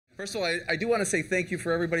First of all, I do want to say thank you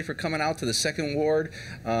for everybody for coming out to the second ward,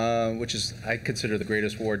 which is, I consider, the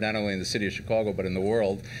greatest ward not only in the city of Chicago but in the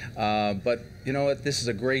world. But you know what? This is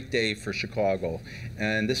a great day for Chicago,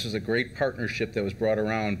 and this was a great partnership that was brought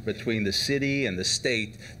around between the city and the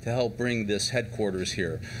state to help bring this headquarters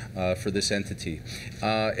here for this entity.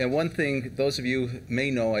 And one thing, those of you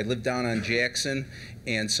may know, I live down on Jackson,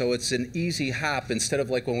 and so it's an easy hop instead of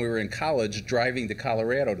like when we were in college driving to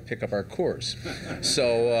Colorado to pick up our course.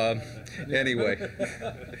 So anyway,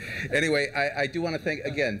 I do want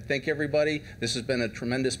to thank everybody. This has been a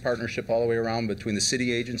tremendous partnership all the way around between the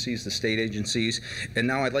city agencies, the state agencies, and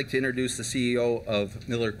now I'd like to introduce the CEO of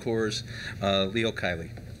MillerCoors, Leo Kiely.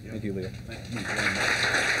 Thank you, Leo. Thank you very much.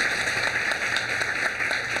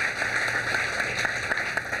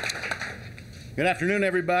 Good afternoon,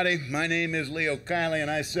 everybody. My name is Leo Kiely,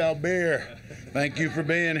 and I sell beer. Thank you for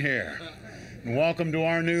being here, and welcome to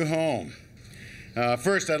our new home.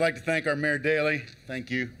 First, I'd like to thank our Mayor Daley,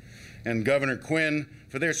 thank you, and Governor Quinn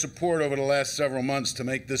for their support over the last several months to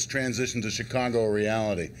make this transition to Chicago a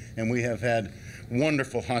reality. And we have had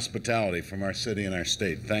wonderful hospitality from our city and our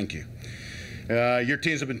state. Thank you. Your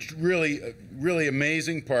teams have been really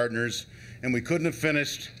amazing partners, and we couldn't have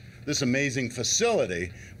finished this amazing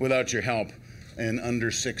facility without your help in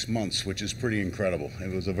under 6 months, which is pretty incredible.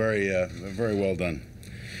 It was a very well done.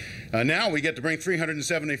 Now we get to bring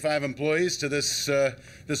 375 employees to this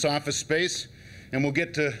office space, and we'll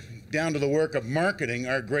get down to the work of marketing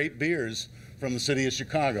our great beers from the city of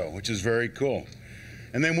Chicago, which is very cool.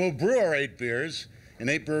 And then we'll brew our 8 beers in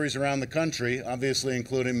 8 breweries around the country, obviously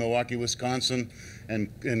including Milwaukee, Wisconsin,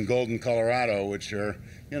 and Golden, Colorado, which are,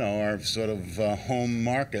 you know, our sort of home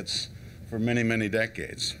markets for many, many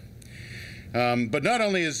decades. But not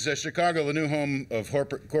only is Chicago the new home of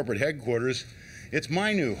corporate headquarters, it's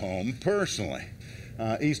my new home personally,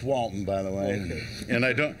 East Walton, by the way, okay.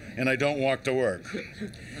 and I don't walk to work.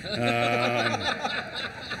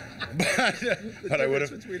 But I would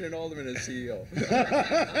have between an alderman and a CEO.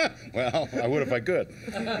 Well, I would if I could.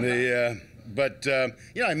 You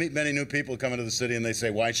know, I meet many new people coming to the city, and they say,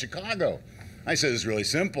 "Why Chicago?" I said, "It's really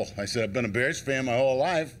simple." I said, "I've been a Bears fan my whole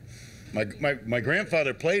life. My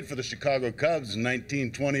grandfather played for the Chicago Cubs in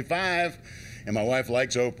 1925, and my wife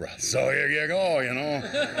likes Oprah. So here you go, you know."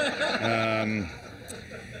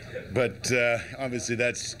 Obviously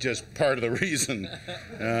that's just part of the reason.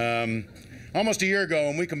 Almost a year ago,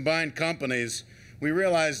 when we combined companies, we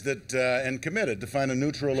realized that and committed to find a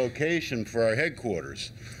neutral location for our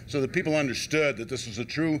headquarters so that people understood that this was a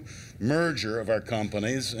true merger of our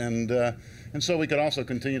companies, and so we could also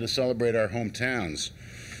continue to celebrate our hometowns.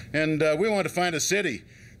 And we wanted to find a city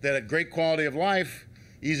that had great quality of life,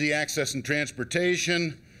 easy access and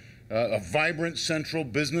transportation, a vibrant central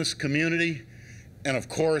business community, and of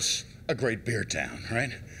course, a great beer town,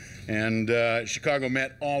 right? And Chicago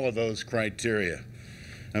met all of those criteria.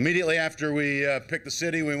 Immediately after we picked the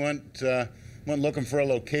city, we went looking for a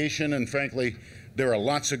location, and frankly, there are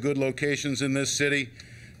lots of good locations in this city,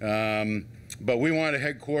 but we wanted a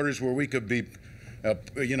headquarters where we could be,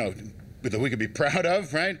 you know, that we could be proud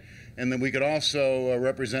of, right? And then we could also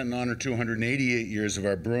represent and honor 288 years of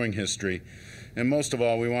our brewing history. And most of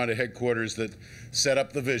all, we wanted a headquarters that set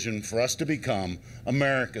up the vision for us to become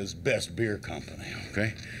America's best beer company,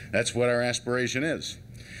 okay? That's what our aspiration is.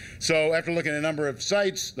 So after looking at a number of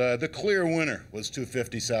sites, the clear winner was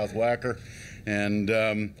 250 South Wacker. And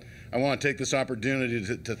I want to take this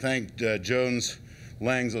opportunity to thank Jones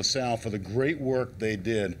Langs LaSalle for the great work they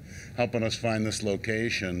did helping us find this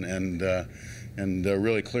location and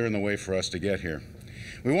really clearing the way for us to get here.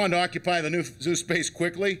 We wanted to occupy the new zoo space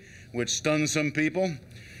quickly, which stunned some people,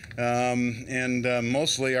 and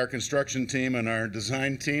mostly our construction team and our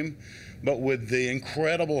design team, but with the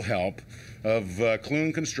incredible help of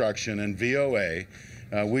Clune Construction and VOA,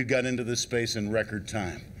 we got into this space in record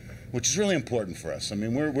time, which is really important for us. I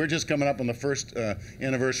mean, we're just coming up on the first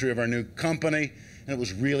anniversary of our new company, and it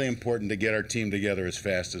was really important to get our team together as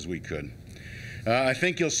fast as we could. I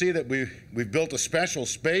think you'll see that we've built a special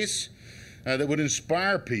space that would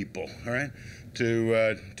inspire people, all right,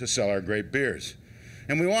 to sell our great beers.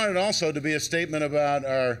 And we wanted also to be a statement about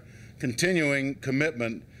our continuing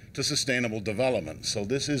commitment to sustainable development. So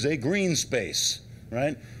this is a green space,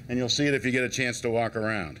 right? And you'll see it if you get a chance to walk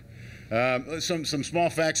around. Some small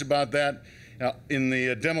facts about that. In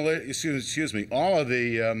the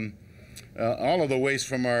all of the waste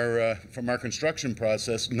from our construction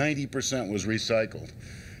process, 90% was recycled.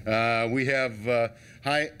 We have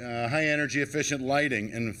high energy efficient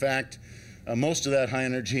lighting. And in fact, most of that high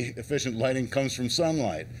energy efficient lighting comes from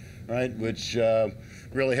sunlight, right? Which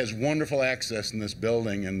really has wonderful access in this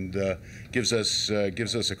building and gives us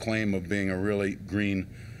a claim of being a really green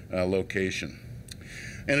location.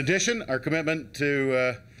 In addition, our commitment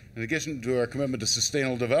to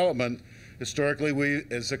sustainable development, historically we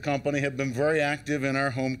as a company have been very active in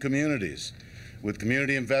our home communities with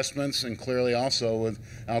community investments and clearly also with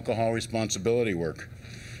alcohol responsibility work.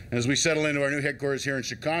 And as we settle into our new headquarters here in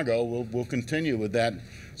Chicago, we'll continue with that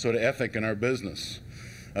sort of ethic in our business.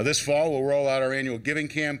 This fall, we'll roll out our annual giving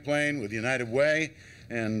campaign with United Way,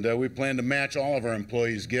 and we plan to match all of our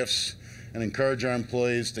employees' gifts and encourage our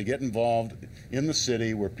employees to get involved in the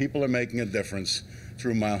city where people are making a difference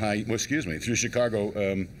through through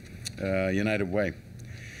Chicago United Way.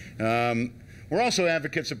 We're also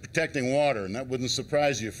advocates of protecting water, and that wouldn't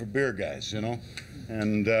surprise you for beer guys, you know.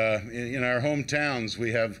 And in our hometowns,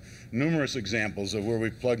 we have numerous examples of where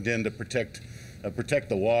we've plugged in to protect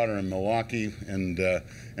the water in Milwaukee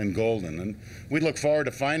and Golden. And we look forward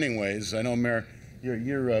to finding ways. I know, Mayor,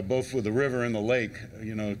 you're both with the river and the lake,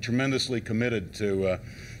 you know, tremendously committed to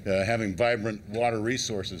having vibrant water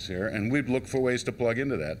resources here, and we'd look for ways to plug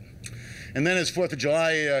into that. And then as 4th of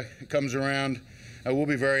July comes around, we'll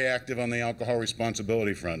be very active on the alcohol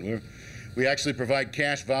responsibility front. We actually provide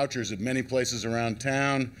cash vouchers at many places around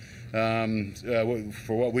town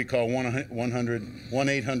for what we call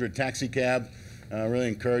 1-800 taxi cab, really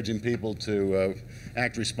encouraging people to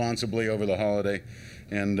act responsibly over the holiday.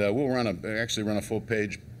 And we'll actually run a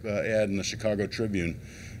full-page ad in the Chicago Tribune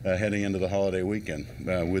heading into the holiday weekend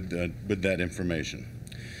with that information.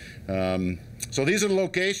 So these are the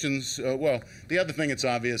locations. Well, the other thing that's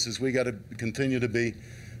obvious is we got to continue to be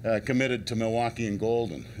committed to Milwaukee and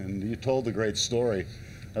Golden. And you told the great story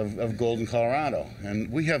of Golden, Colorado.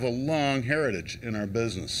 And we have a long heritage in our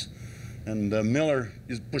business. And Miller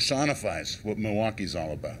personifies what Milwaukee's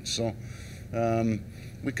all about. So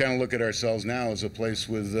we kind of look at ourselves now as a place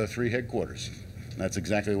with 3 headquarters. That's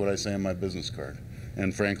exactly what I say on my business card.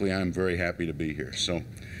 And frankly, I'm very happy to be here. So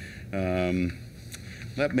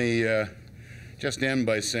let me just end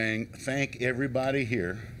by saying thank everybody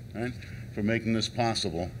here, right, for making this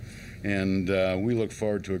possible. And we look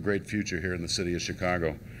forward to a great future here in the city of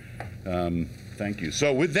Chicago. Thank you.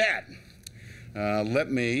 So with that,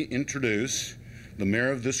 let me introduce the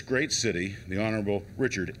mayor of this great city, the Honorable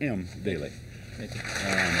Richard M. Daley. Thank you.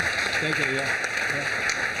 Thank you.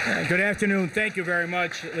 Yeah. Good afternoon. Thank you very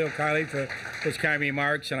much, Leo Kiely, for those kind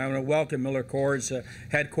remarks. And I want to welcome MillerCoors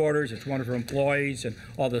headquarters, its wonderful employees, and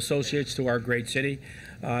all the associates to our great city.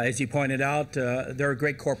 As he pointed out, they're a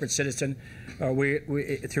great corporate citizen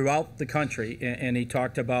throughout the country. And he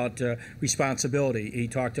talked about responsibility. He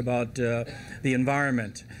talked about the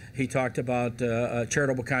environment. He talked about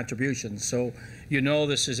charitable contributions. So you know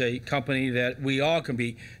this is a company that we all can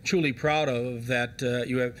be truly proud of, that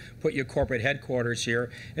you have put your corporate headquarters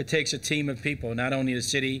here. It takes a team of people, not only the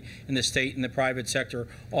city and the state and the private sector,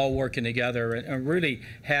 all working together. And I'm really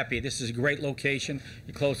happy. This is a great location.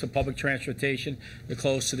 You're close to public transportation. You're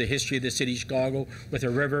close to the history of the city of Chicago with a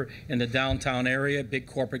river in the downtown area, big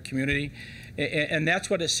corporate community. And that's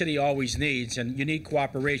what a city always needs, and you need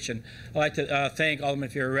cooperation. I'd like to thank Alderman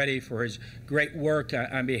Fioretti for his great work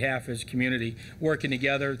on behalf of his community, working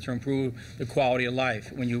together to improve the quality of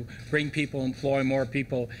life. When you bring people, employ more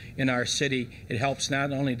people in our city, it helps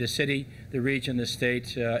not only the city, the region, the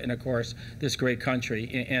state, and of course this great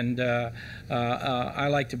country. And I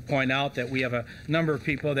like to point out that we have a number of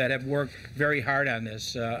people that have worked very hard on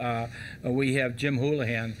this. We have Jim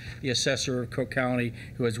Houlihan, the assessor of Cook County,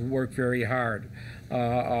 who has worked very hard.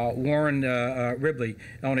 Warren Ribley,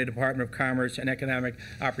 owning the Department of Commerce and Economic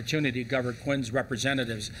Opportunity, Governor Quinn's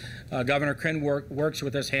representatives. Governor Quinn works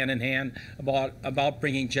with us hand in hand about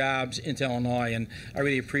bringing jobs into Illinois, and I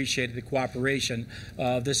really appreciated the cooperation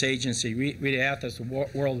of this agency. Rita Athos, the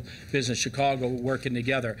World Business Chicago, working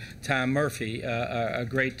together. Tom Murphy, a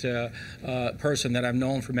great person that I've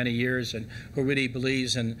known for many years and who really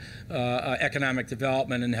believes in economic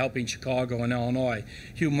development and helping Chicago and Illinois.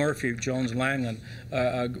 Hugh Murphy, Jones Langland,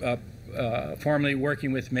 formerly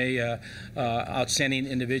working with me, outstanding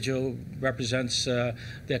individual, represents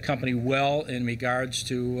the company well in regards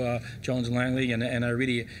to Jones Langley, and I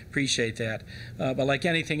really appreciate that. But like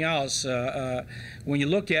anything else, when you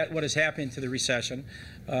look at what has happened to the recession,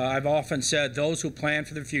 I've often said those who plan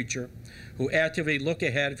for the future, who actively look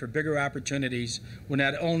ahead for bigger opportunities, will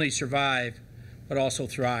not only survive, but also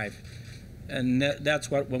thrive. And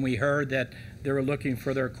that's what, when we heard that they were looking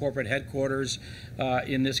for their corporate headquarters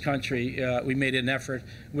in this country. We made an effort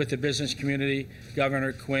with the business community,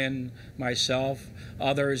 Governor Quinn, myself,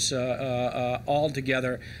 others, all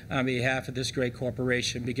together on behalf of this great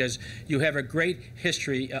corporation, because you have a great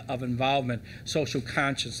history of involvement, social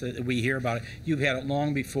conscience that we hear about it. You've had it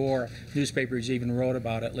long before newspapers even wrote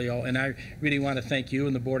about it, Leo, and I really want to thank you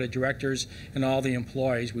and the board of directors and all the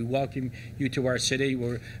employees. We welcome you to our city.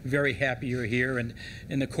 We're very happy you're here, and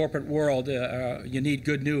in the corporate world, you need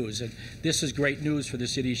good news, and this is great news for the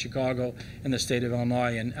city of Chicago and the state of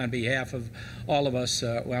Illinois. And on behalf of all of us,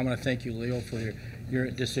 well, I want to thank you, Leo, for your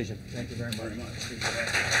decision. Thank you very much.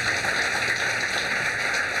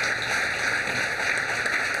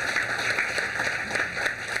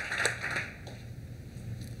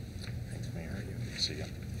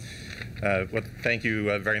 Well, thank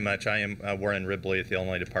you very much. I am Warren Ribley at the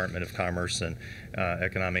Illinois Department of Commerce and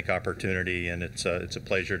Economic Opportunity, and it's a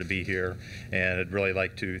pleasure to be here. And I'd really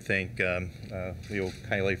like to thank Leo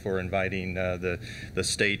Kiely for inviting the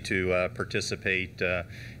state to participate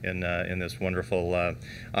in this wonderful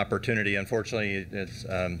opportunity. Unfortunately, it's,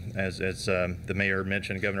 as the mayor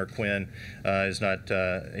mentioned, Governor Quinn is not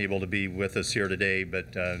able to be with us here today,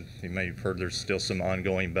 but you may have heard there's still some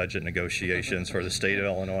ongoing budget negotiations for the state of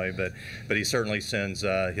Illinois, but he certainly sends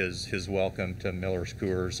his welcome to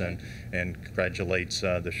MillerCoors and congratulates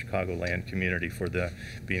the Chicagoland community for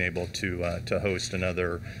being able to host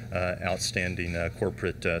another outstanding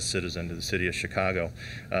corporate citizen to the city of Chicago.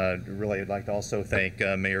 Really, I'd like to also thank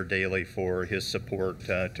Mayor Daley for his support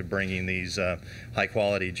to bringing these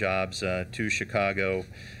high-quality jobs to Chicago.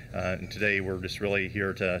 And today we're just really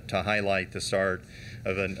here to highlight the start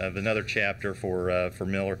of another chapter for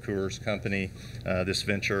MillerCoors Company. This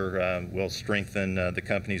venture will strengthen the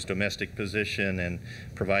company's domestic position and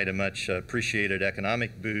provide a much appreciated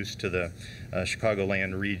economic boost to the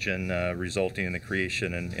Chicagoland region, resulting in the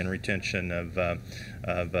creation and retention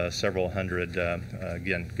of several hundred,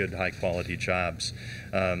 again, good high-quality jobs.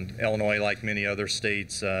 Illinois, like many other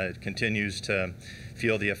states, continues to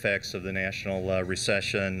feel the effects of the national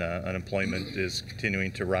recession. Unemployment is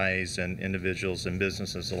continuing to rise, and individuals and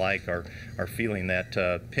businesses alike are feeling that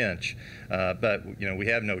pinch. But we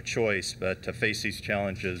have no choice but to face these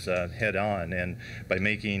challenges head on, and by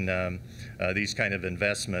making these kind of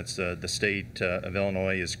investments, the state of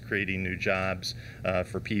Illinois is creating new jobs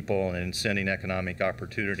for people and sending economic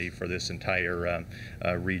opportunity for this entire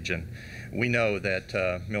region. We know that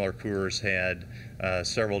MillerCoors had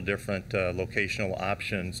several different locational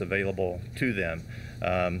options available to them.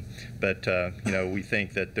 But we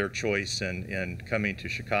think that their choice in coming to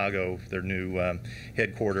Chicago, their new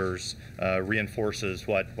headquarters, reinforces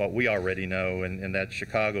what we already know, and that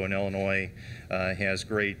Chicago and Illinois has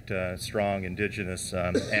great, strong indigenous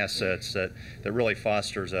assets that really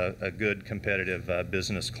fosters a good competitive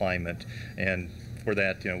business climate. And for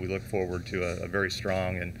that, we look forward to a very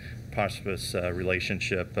strong and prosperous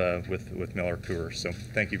relationship with MillerCoors. So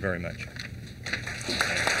thank you very much.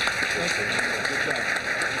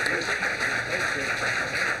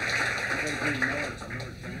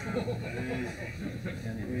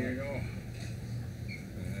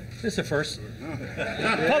 This is the first.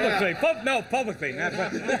 Publicly. Publicly. Not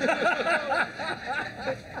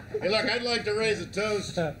Hey, look, I'd like to raise a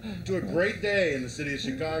toast to a great day in the city of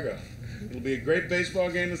Chicago. It'll be a great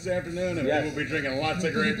baseball game this afternoon, and we will be drinking lots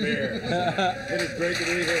of great beer. It is great to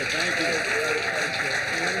be here. Thank you.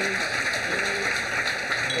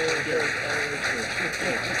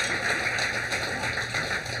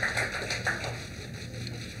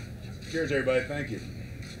 Cheers, everybody. Thank you.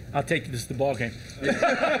 I'll take this to the ball game.